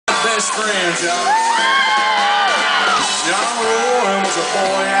best friends, y'all. John Roy was a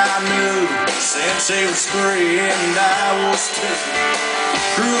boy I knew since he was 3 and I was 2.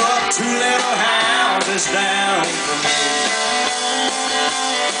 Grew up 2 little houses down from me.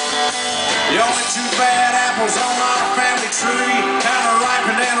 The only 2 bad apples on our family tree kind of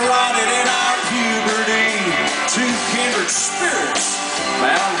ripened and rotted in our puberty. 2 kindred spirits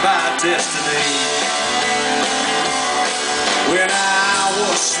bound by destiny. When I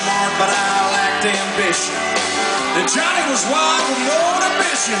was smart but I lacked ambition, and Johnny was wild with no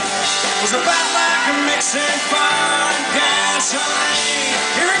ambition. Was about like a mixing fire and gasoline.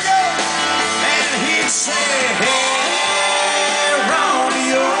 Here we go. And he'd say, hey,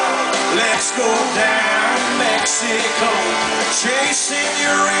 Romeo, let's go down to Mexico. Chase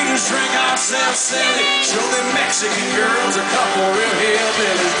senoritas, drink ourselves silly. Show them Mexican girls a couple real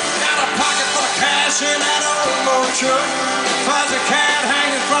hillbillies. Got a pocket full of cash in that old motor truck. Fuzzy cat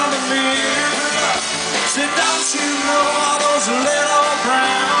hanging from the mirror. Said, don't you know all those little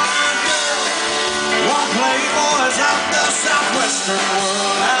brown girls want playboys of the southwestern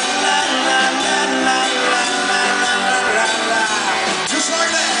world? La, la, la, la, la, la, la, la, la, la. Just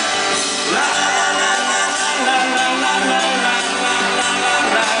like that. La, la, la, la, la, la, la, la, la, la,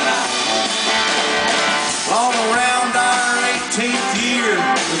 la, la. All around our 18th year,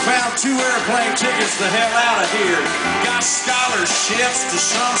 we found 2 airplane tickets the hell out of here. Got scholarships to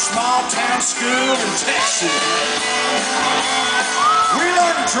some small town school in Texas. We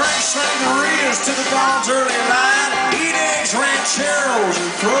learned to drink sangrias to the dawn's early light, eat eggs, rancheros,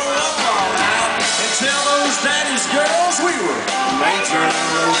 and throw up all night, and tell those daddy's girls we were major in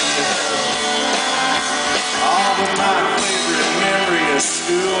rodeo. All but my favorite memory of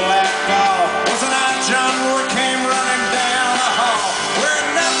school that fall was the night John Roy came running down the hall,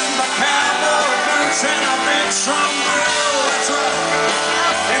 wearing nothing but cowboy boots and a big sombrero. That's right.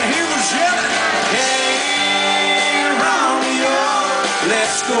 And he was yelling, hey, Romeo,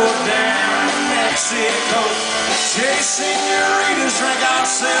 let's go down to Mexico. Chase senoritas, drink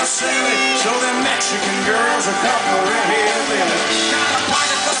ourselves silly. Show them Mexican girls a couple real hillbillies. Got a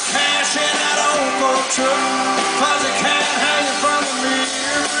pocket full of cash in that old boat truck. Fuzzy cat hanging from the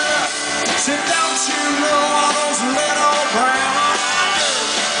mirror. Said, don't you know all those little brown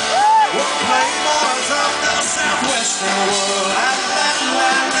girls were playboys of the southwestern world? La, la,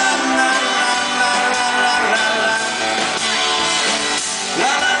 la, la, la, la, la, la, la, la.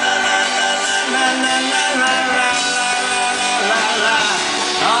 La, la, la, la, la, la, la, la, la, la, la, la.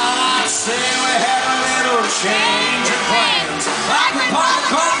 I say we had a little change of plans. Like when Paul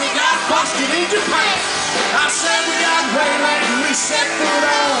McCartney got busted in Japan. I said we got waylaid and we set foot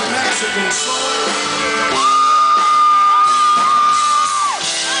on Mexican soil.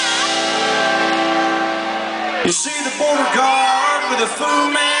 You see the border guard with a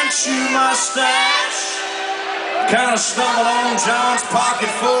Fu Manchu mustache kind of stumbled on John's pocket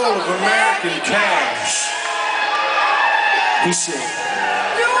full of American cash. He said,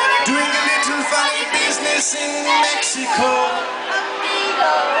 doing a little funny business in Mexico.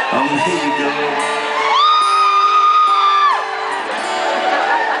 Amigo.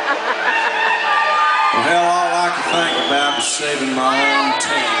 Well, hell, all I could think about was saving my own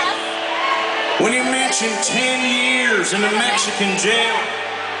tail. When he mentioned 10 years in a Mexican jail,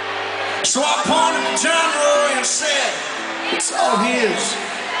 so I pointed to John Roy and said, it's all his.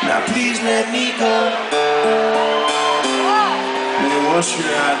 Now please let me go. Man, what's your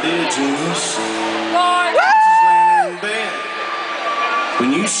idea, Genius? I was just laying in bed when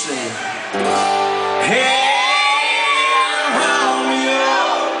you said, hey,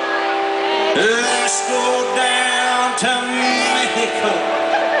 let's go down to Mexico.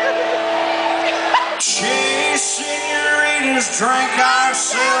 Chase senoritas, drink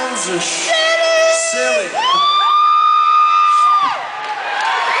ourselves a silly.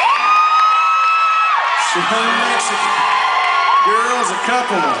 Some Mexican girls, a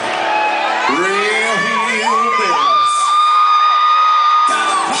couple of real hillbillies. Got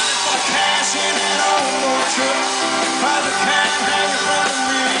a pocket full of cash in an old truck. By the cat hanging from the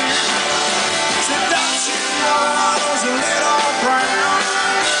mirror. Said, don't you know all those little brown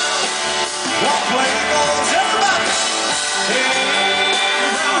want playboys? Everybody, hey,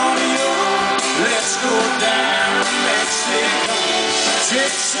 Romeo, let's go down to Mexico.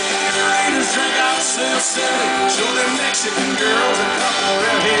 Chase senoritas, drink ourselves silly. Show them Mexican girls a couple of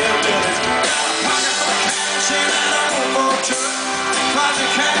real hillbillies. Got a pocket full of cash in that old boat truck. Fuzzy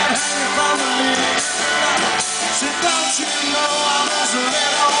cat hanging from the mirror. Said, don't you know all those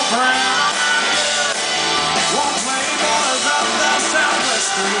little brown want playboys of the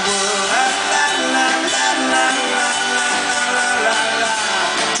southwestern world? La, la, la, la, la, la, la, la, la, la.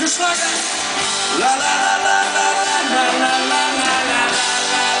 Just like La la la la.